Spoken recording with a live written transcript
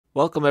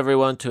Welcome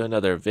everyone to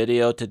another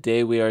video.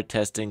 Today we are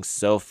testing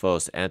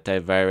Sophos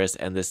Antivirus,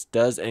 and this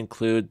does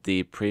include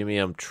the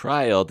premium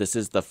trial. This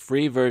is the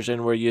free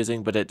version we're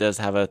using, but it does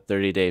have a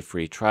 30-day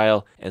free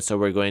trial, and so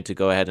we're going to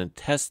go ahead and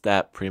test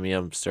that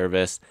premium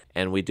service.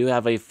 And we do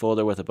have a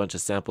folder with a bunch of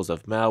samples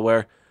of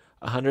malware,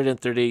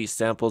 130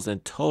 samples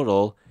in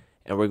total,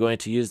 and we're going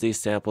to use these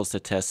samples to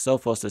test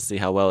Sophos to see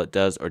how well it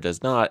does or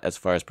does not as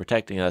far as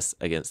protecting us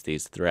against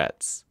these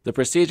threats. The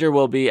procedure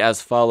will be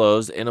as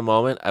follows. In a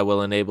moment, I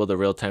will enable the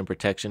real-time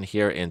protection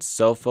here in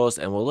Sophos,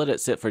 and we'll let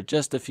it sit for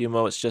just a few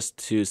moments just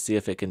to see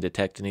if it can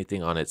detect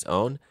anything on its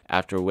own,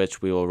 after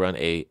which we will run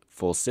a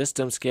full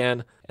system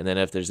scan, and then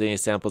if there's any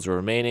samples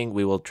remaining,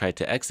 we will try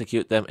to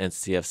execute them and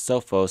see if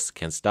Sophos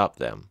can stop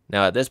them.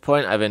 Now at this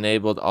point, I've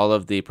enabled all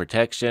of the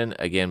protection.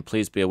 Again,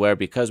 please be aware,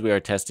 because we are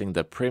testing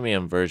the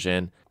premium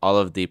version, all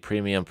of the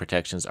premium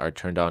protections are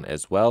turned on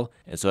as well.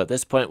 And so at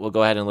this point, we'll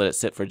go ahead and let it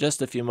sit for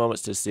just a few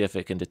moments to see if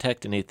it can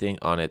detect anything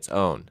on its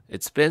own.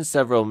 It's been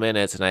several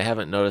minutes and I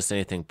haven't noticed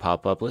anything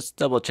pop up. Let's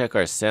double check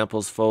our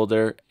samples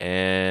folder,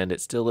 and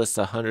it still lists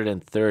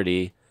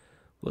 130.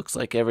 Looks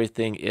like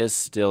everything is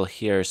still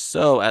here.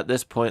 So at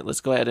this point,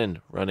 let's go ahead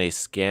and run a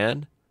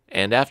scan.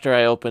 And after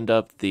I opened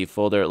up the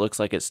folder, it looks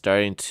like it's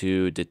starting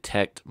to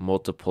detect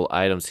multiple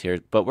items here.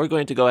 But we're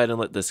going to go ahead and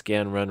let the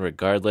scan run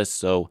regardless.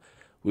 So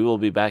we will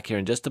be back here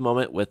in just a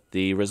moment with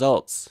the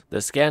results.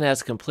 The scan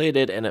has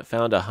completed and it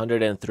found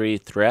 103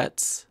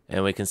 threats.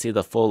 And we can see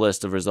the full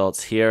list of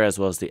results here as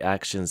well as the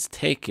actions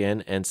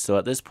taken. And so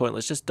at this point,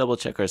 let's just double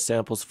check our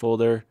samples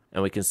folder.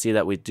 And we can see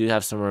that we do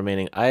have some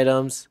remaining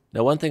items.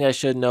 Now, one thing I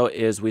should note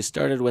is we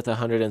started with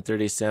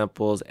 130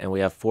 samples and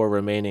we have 4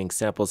 remaining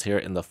samples here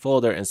in the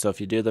folder. And so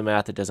if you do the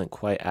math, it doesn't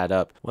quite add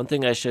up. One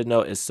thing I should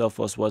note is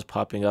Sophos was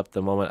popping up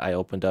the moment I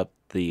opened up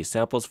the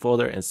samples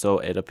folder. And so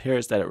it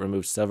appears that it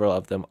removed several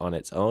of them on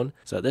its own.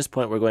 So at this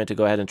point, we're going to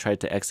go ahead and try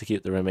to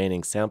execute the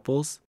remaining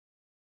samples.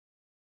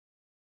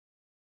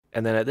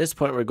 And then at this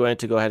point, we're going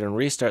to go ahead and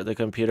restart the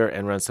computer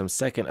and run some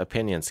second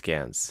opinion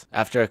scans.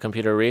 After a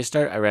computer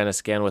restart, I ran a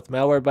scan with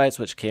Malwarebytes,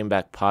 which came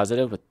back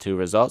positive with 2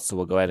 results, so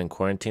we'll go ahead and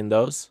quarantine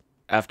those.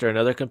 After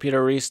another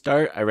computer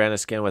restart, I ran a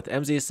scan with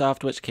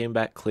MZSoft, which came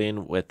back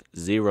clean with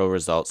 0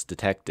 results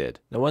detected.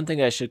 Now, one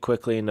thing I should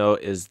quickly note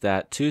is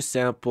that 2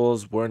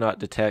 samples were not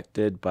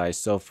detected by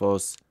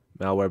Sophos,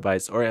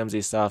 Malwarebytes, or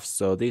MZSoft,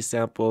 so these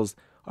samples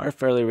are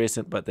fairly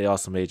recent, but they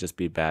also may just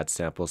be bad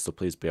samples, so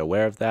please be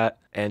aware of that.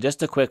 And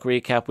just a quick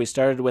recap, we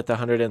started with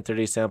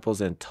 130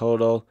 samples in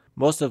total,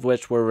 most of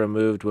which were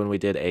removed when we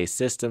did a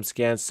system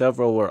scan.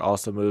 Several were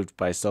also moved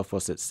by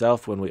Sophos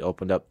itself when we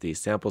opened up the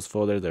samples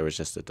folder. There was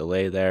just a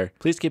delay there.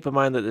 Please keep in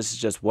mind that this is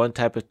just one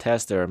type of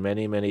test. There are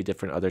many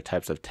different other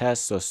types of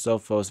tests, so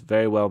Sophos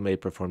very well may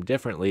perform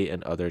differently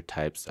in other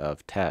types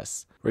of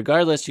tests.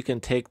 Regardless, you can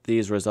take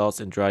these results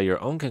and draw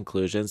your own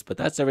conclusions, but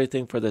that's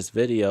everything for this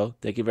video.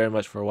 Thank you very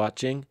much for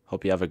watching.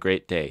 Hope you have a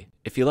great day.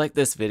 If you like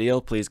this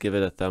video, please give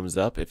it a thumbs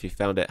up. If you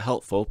found it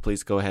helpful,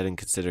 please go ahead and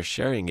consider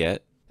sharing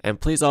it.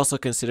 And please also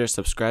consider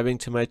subscribing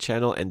to my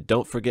channel, and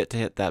don't forget to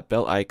hit that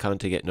bell icon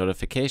to get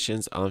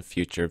notifications on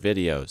future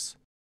videos.